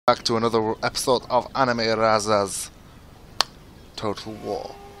Back to another episode of Anime Raza's Total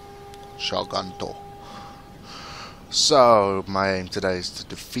War Shogun. So, my aim today is to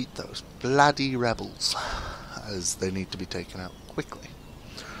defeat those bloody rebels, as they need to be taken out quickly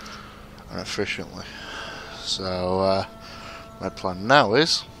and efficiently. So, my plan now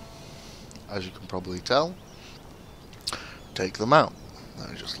is, as you can probably tell, take them out.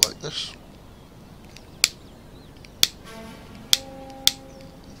 Just like this.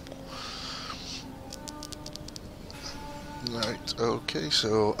 Right, okay,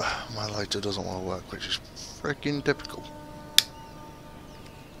 so my lighter doesn't want to work, which is freaking typical.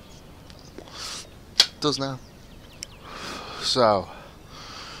 It does now. So,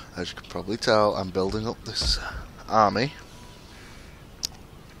 as you can probably tell, I'm building up this army.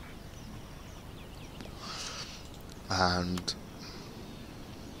 And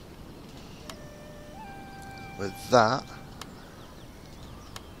with that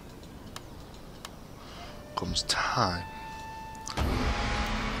comes time.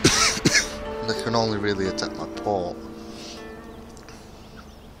 They can only really attack my port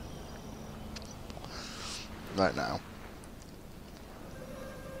right now.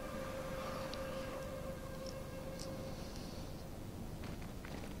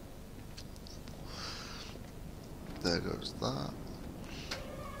 There goes that.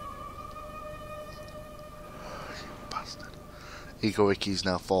 You bastard. Eco-Iki's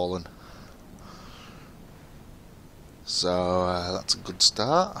now fallen. So that's a good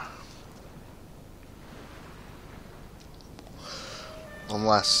start.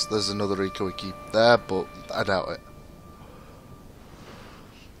 Unless there's another Eco-Iki there, but I doubt it.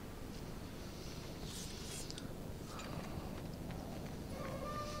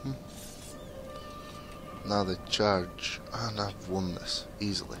 Now they charge, and I've won this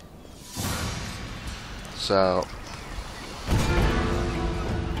easily. So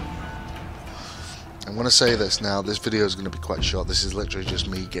I'm going to say this now, this video is going to be quite short. This is literally just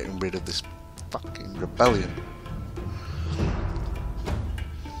me getting rid of this fucking rebellion.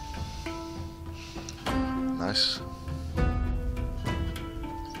 Nice.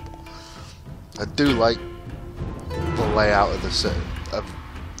 I do like the layout of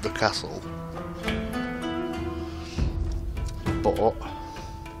the castle, but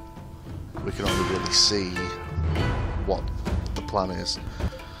we can only really see what the plan is.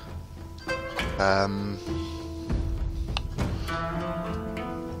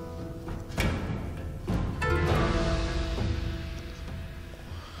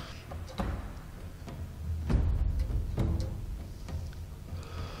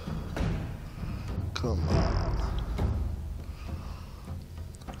 Come on.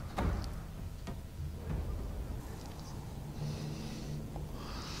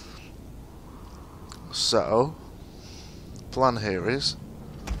 So, the plan here is,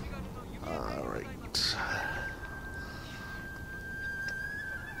 alright.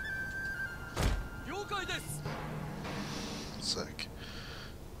 Sec.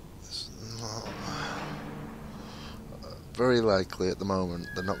 This is not very likely at the moment.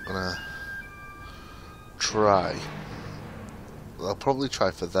 They're not gonna try. They'll probably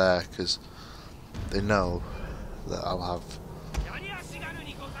try for there because they know that I'll have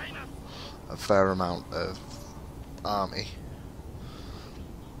a fair amount of army.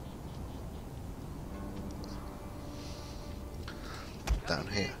 Down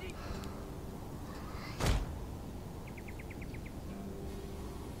here.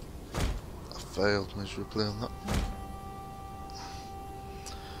 I failed miserably on that.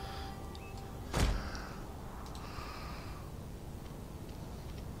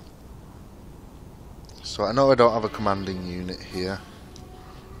 So I know I don't have a commanding unit here.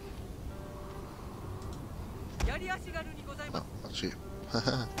 Oh, that's you.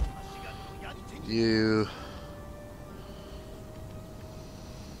 You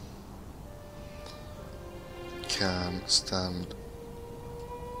can stand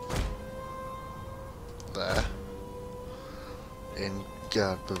there in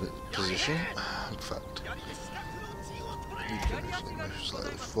guard position. In fact, you can actually move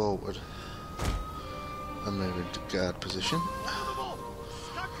slightly forward and move into guard position.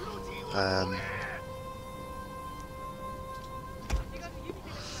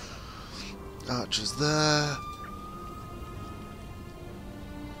 Archers there.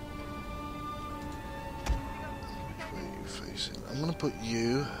 Where are you facing? I'm going to put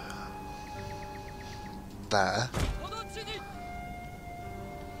you there.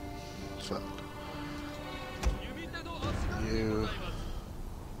 So, you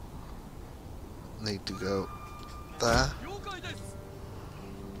need to go there.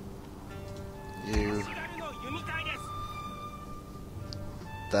 You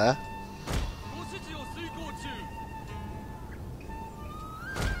There.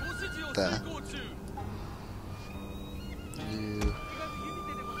 There. You.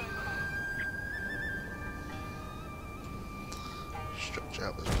 Stretch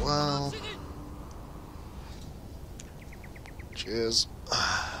out as well. Cheers.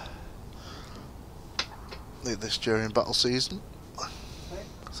 Need this during battle season.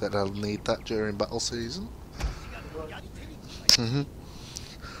 Said I'll need that during battle season.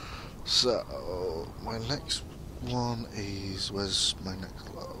 So my next one is, where's my next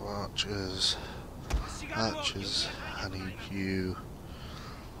lot of archers? Archers, I need you.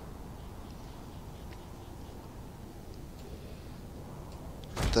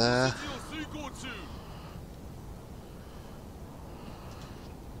 There.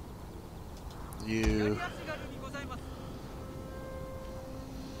 You.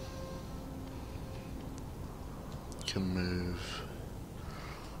 Can move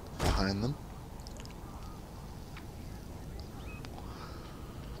behind them.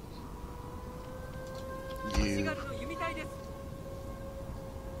 You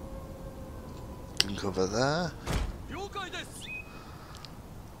can cover there.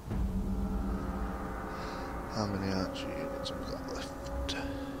 How many archer units have we got left?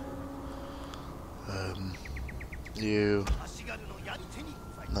 You.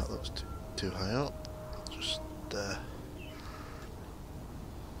 No, that was too high up. Just there.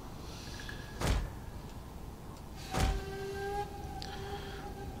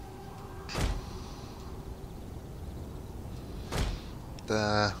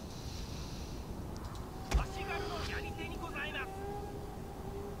 There.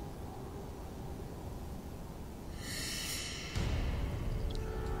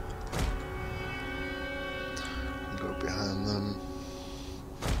 Go behind them.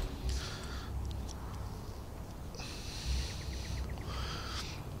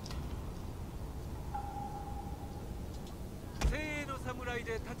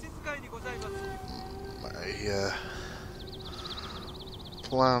 My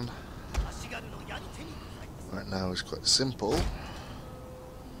plan right now is quite simple.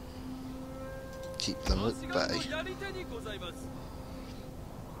 Keep them at bay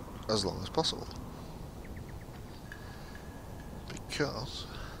as long as possible, because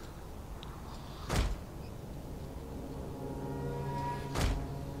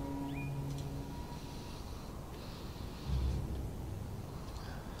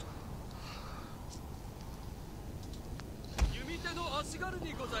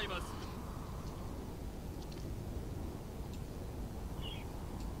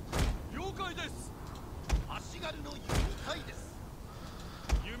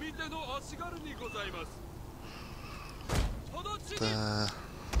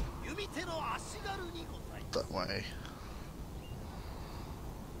that way.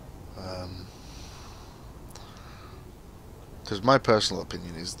 Because my personal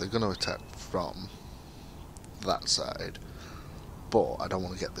opinion is they're going to attack from that side, but I don't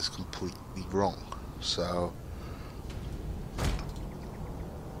want to get this completely wrong. So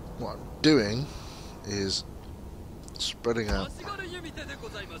what I'm doing is spreading out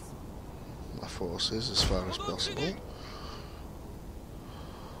my forces as far as possible.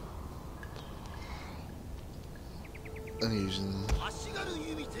 And using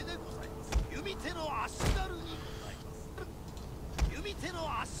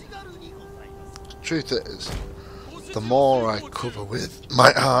truth is, the more I cover with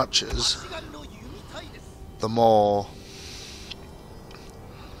my archers, the more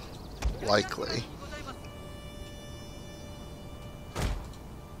likely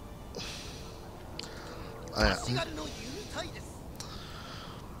I am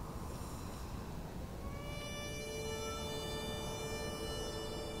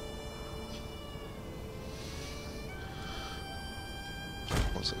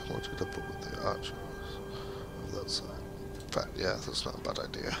what did I put with the archers of that side? In fact, yeah, that's not a bad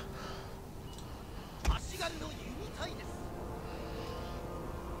idea.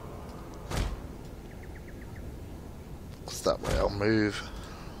 So that way I'll move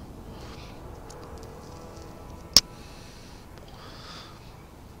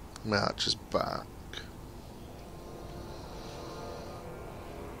my archers back.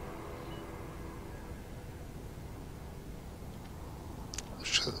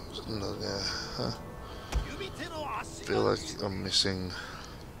 No, yeah. Huh. I feel like I'm missing.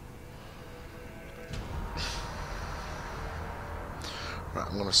 Right,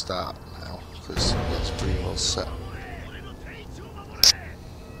 I'm gonna start now because that's pretty well set.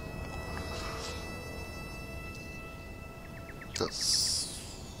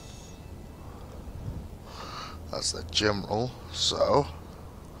 That's the general. So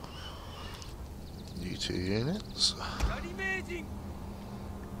 2 units.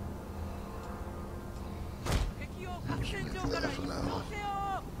 There for now.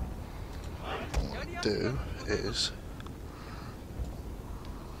 What I do is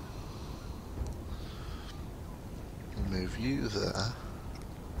move you there.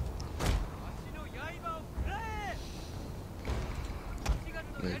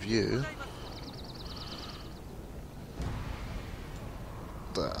 Move you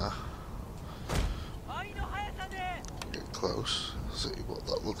there. Get close, see what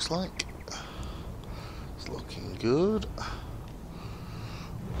that looks like. It's looking good.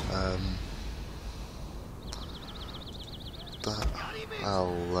 That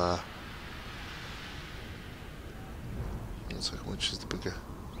I'll one second, which is the bigger?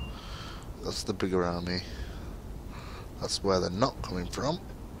 That's the bigger army. That's where they're not coming from.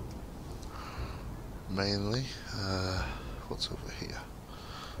 Mainly. What's over here?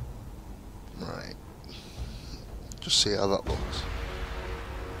 Right. Just see how that looks.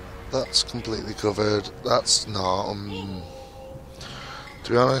 That's completely covered. That's not.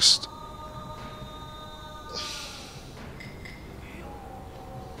 To be honest,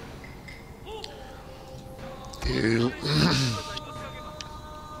 you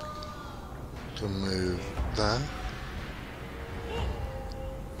can move there.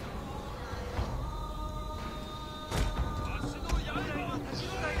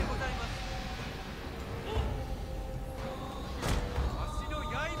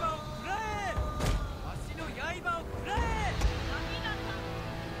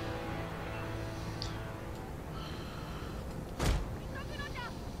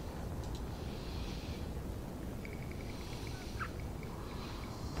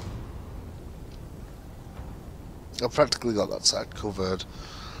 I've practically got that side covered.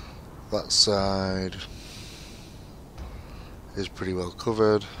 That side is pretty well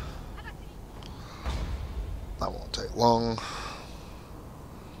covered. That won't take long.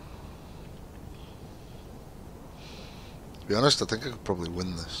 To be honest, I think I could probably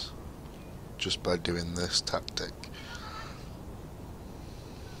win this just by doing this tactic.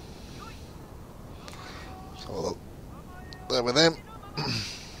 So look, there with him.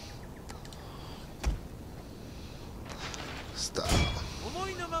 Start.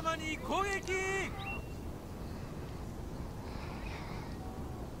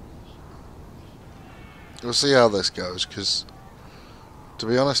 We'll see how this goes, because to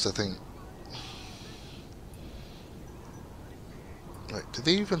be honest, I think. Wait, do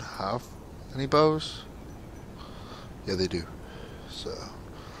they even have any bows? Yeah, they do. So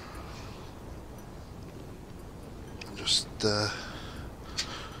I'll just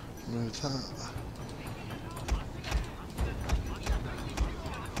move that.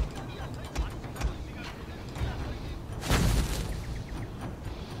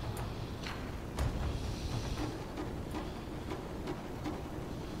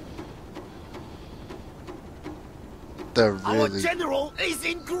 They're really... Our general is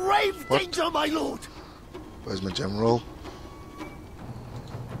in grave danger, my lord! Where's my general?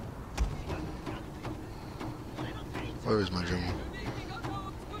 Where is my general?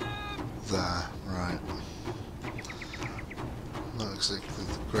 There, right. Not exactly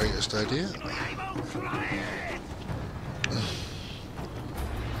the greatest idea.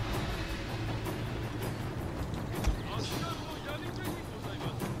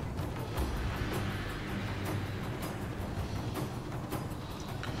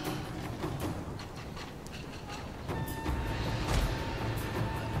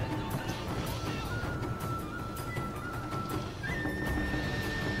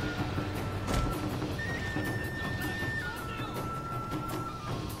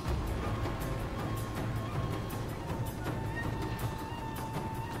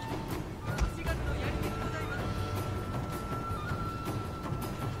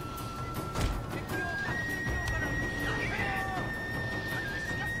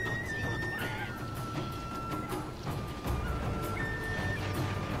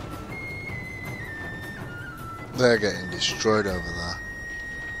 They're getting destroyed over there.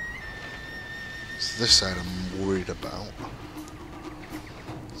 It's this side I'm worried about.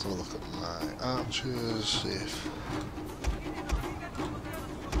 Let's have a look at my archers, see if...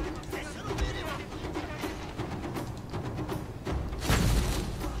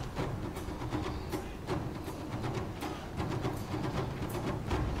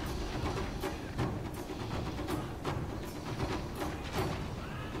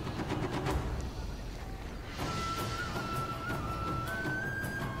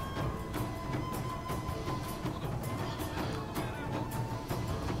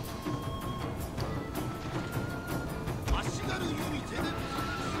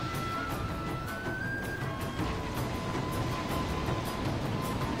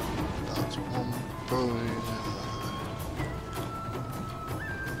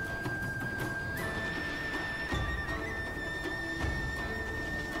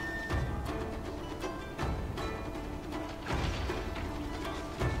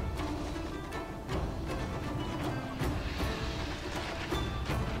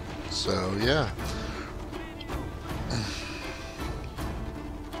 So yeah.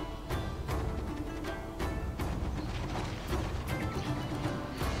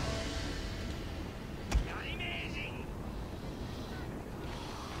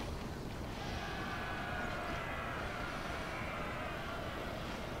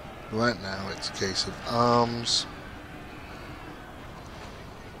 Right now it's a case of arms.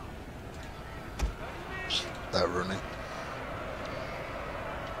 They're running.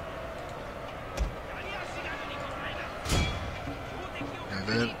 Move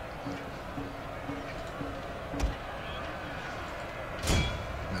in.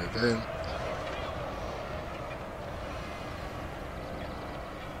 Move in.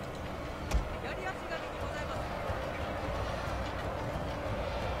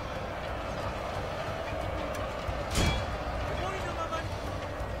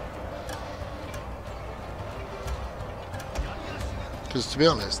 Because to be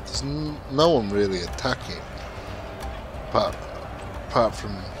honest, there's no one really attacking, apart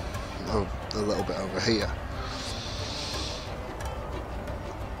from a little bit over here.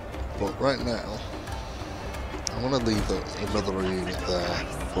 But right now, I want to leave another unit there.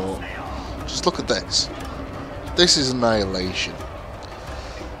 But just look at this. This is annihilation.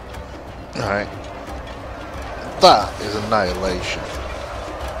 Alright. That is annihilation.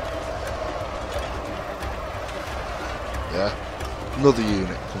 Yeah. Another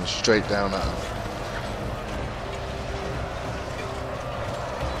unit comes straight down at him.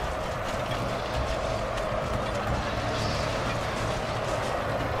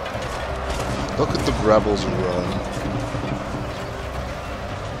 Look at the rebels run.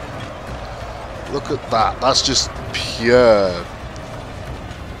 Look at that. That's just pure.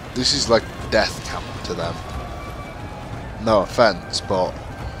 This is like death camp to them. No offense, but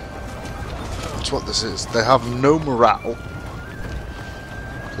that's what this is. They have no morale.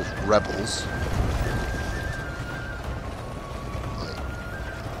 Rebels. Like,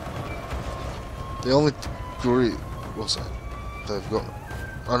 the only group, what's that? They've got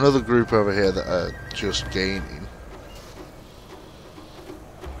another group over here that are just gaining.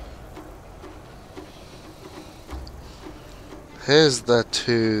 Here's the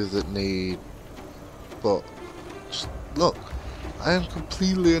two that need, but just look, I am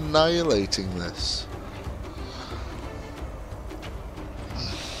completely annihilating this.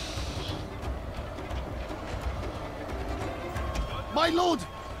 My lord,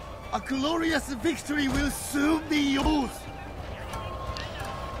 a glorious victory will soon be yours.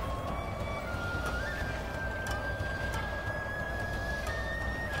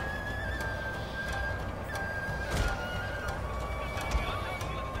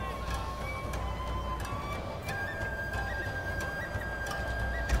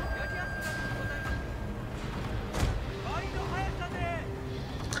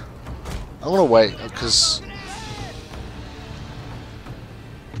 I want to wait because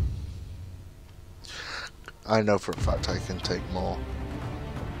I know for a fact I can take more.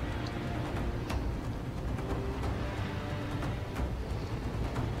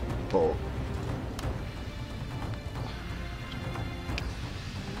 But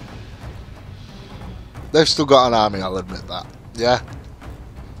they've still got an army, I'll admit that. Yeah?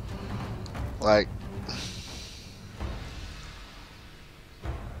 Like,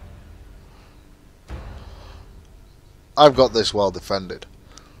 I've got this well defended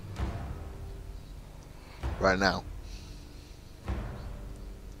right now,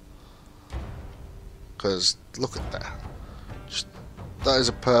 because look at that. That is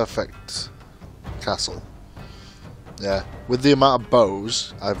a perfect castle. Yeah, with the amount of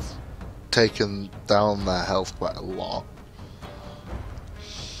bows, I've taken down their health quite a lot.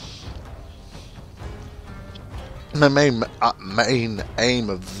 My main aim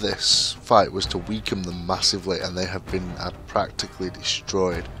of this fight was to weaken them massively, and they have been practically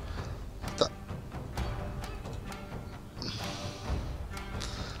destroyed.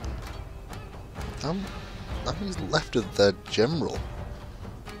 How many's left of their general?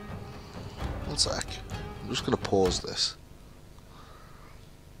 One sec. I'm just going to pause this.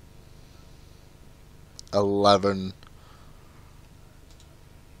 11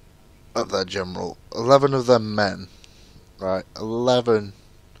 of their general. 11 of their men. Right. 11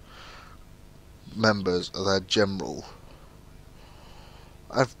 members of their general.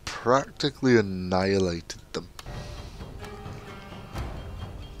 I've practically annihilated them.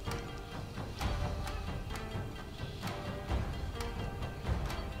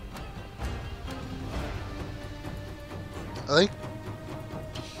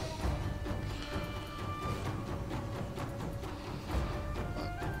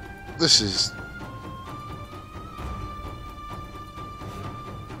 This is...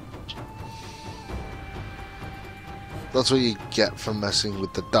 That's what you get from messing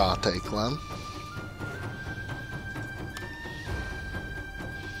with the Darte clan.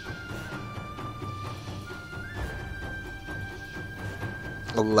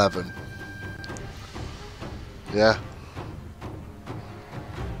 $11. Yeah.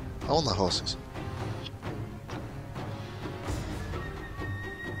 I want the horses.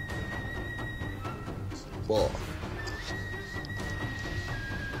 But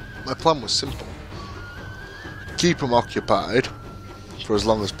my plan was simple. Keep them occupied for as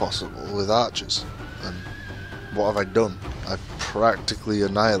long as possible with archers. And what have I done? I've practically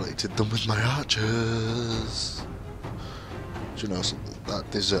annihilated them with my archers. Do you know something?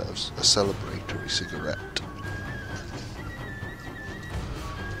 That deserves a celebratory cigarette.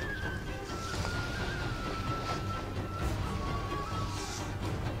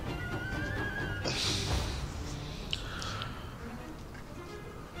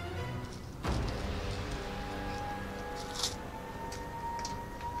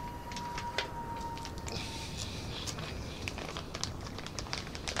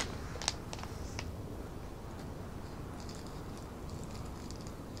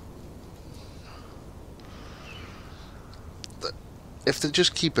 If they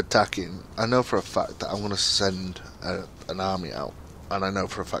just keep attacking, I know for a fact that I'm going to send an army out, and I know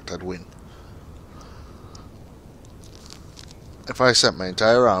for a fact I'd win. If I sent my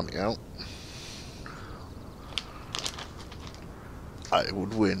entire army out, I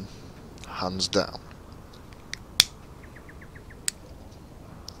would win, hands down.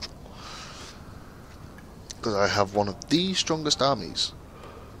 Because I have one of the strongest armies.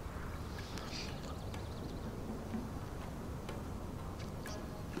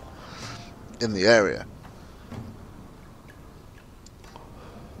 In the area.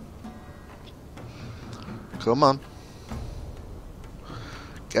 Come on.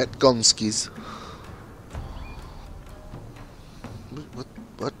 Get Gonskis.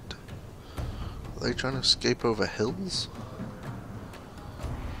 What? Are they trying to escape over hills?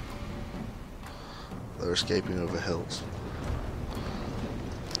 They're escaping over hills.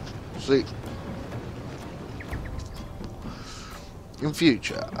 See, in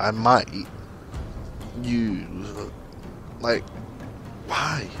future, I might use, like,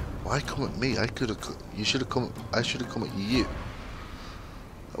 why come at me? I should have come at you.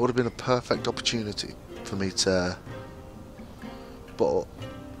 That would have been a perfect opportunity for me to, but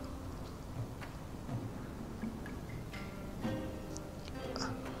I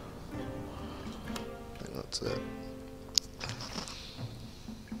think that's it.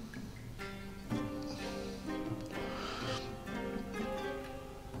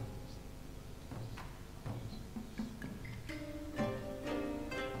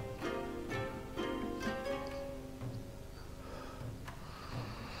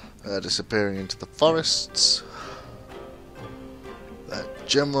 Disappearing into the forests. That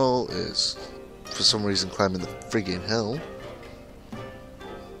general is, for some reason, climbing the frigging hill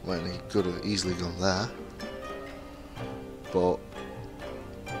when he could have easily gone there. But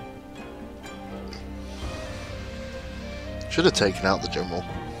should have taken out the general.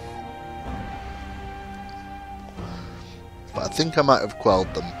 But I think I might have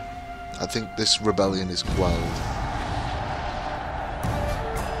quelled them. I think this rebellion is quelled.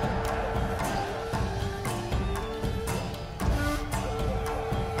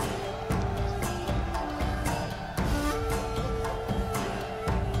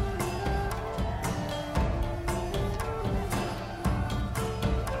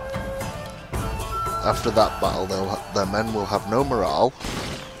 After that battle, their men will have no morale.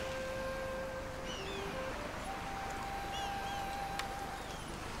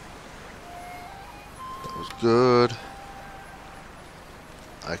 That was good.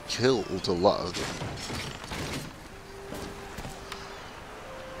 I killed a lot of them.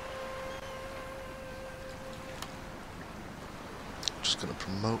 Just gonna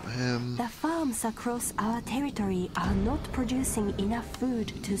promote him. The farms across our territory are not producing enough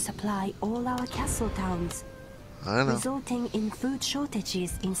food to supply all our castle towns, I know. resulting in food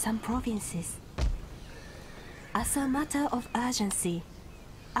shortages in some provinces. As a matter of urgency,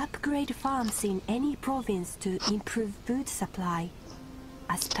 upgrade farms in any province to improve food supply,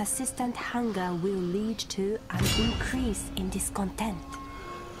 as persistent hunger will lead to an increase in discontent.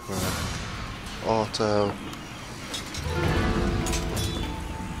 Right. Auto.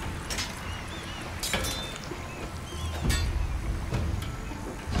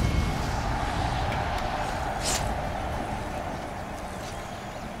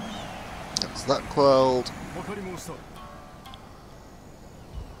 That's that quelled.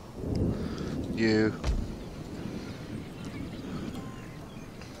 You.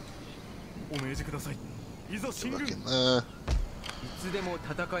 お命じください。いざ進軍。 Look in there. いつでも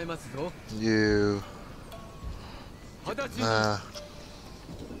戦えますぞ。 You. 直ちに。 There.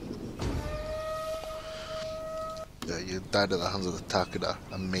 Yeah, you died at the hands of the Takeda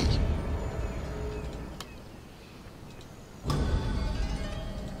and me.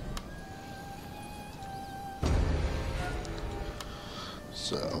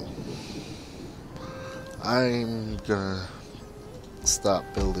 So I'm gonna start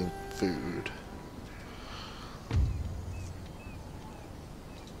building food.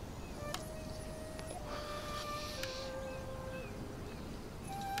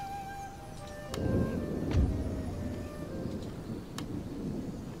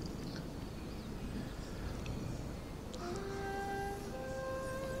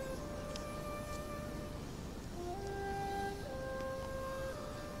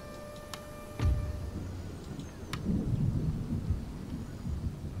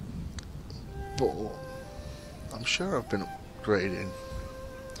 But I'm sure I've been upgrading.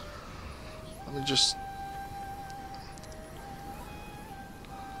 Let me just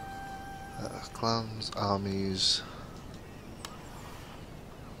clans, armies,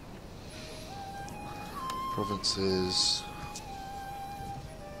 provinces.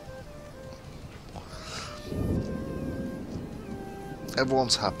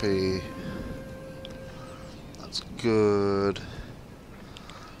 Everyone's happy. That's good.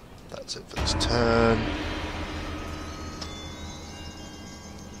 That's it for this turn.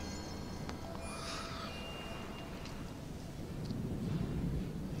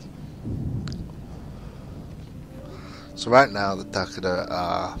 So right now the Takeda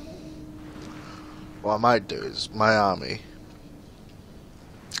are... What I might do is, my army,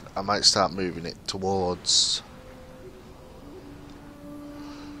 I might start moving it towards...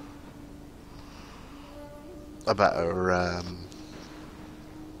 a better...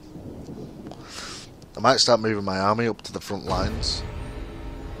 I might start moving my army up to the front lines.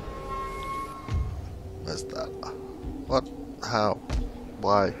 Where's that? What? How?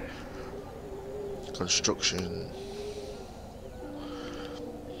 Why? Construction.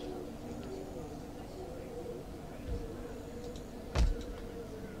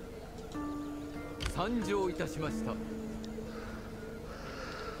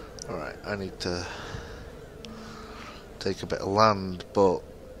 Alright, I need to take a bit of land, but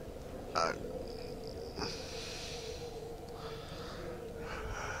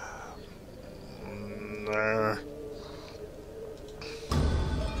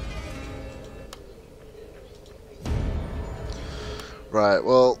right,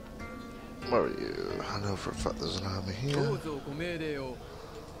 well, where are you? I know for a fact there's an army here.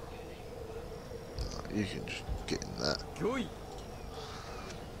 You can just get in there.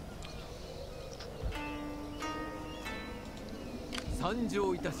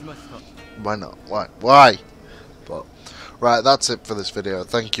 Why not? Why? Why? But, right, that's it for this video.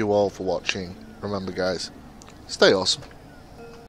 Thank you all for watching. Remember, guys, stay awesome.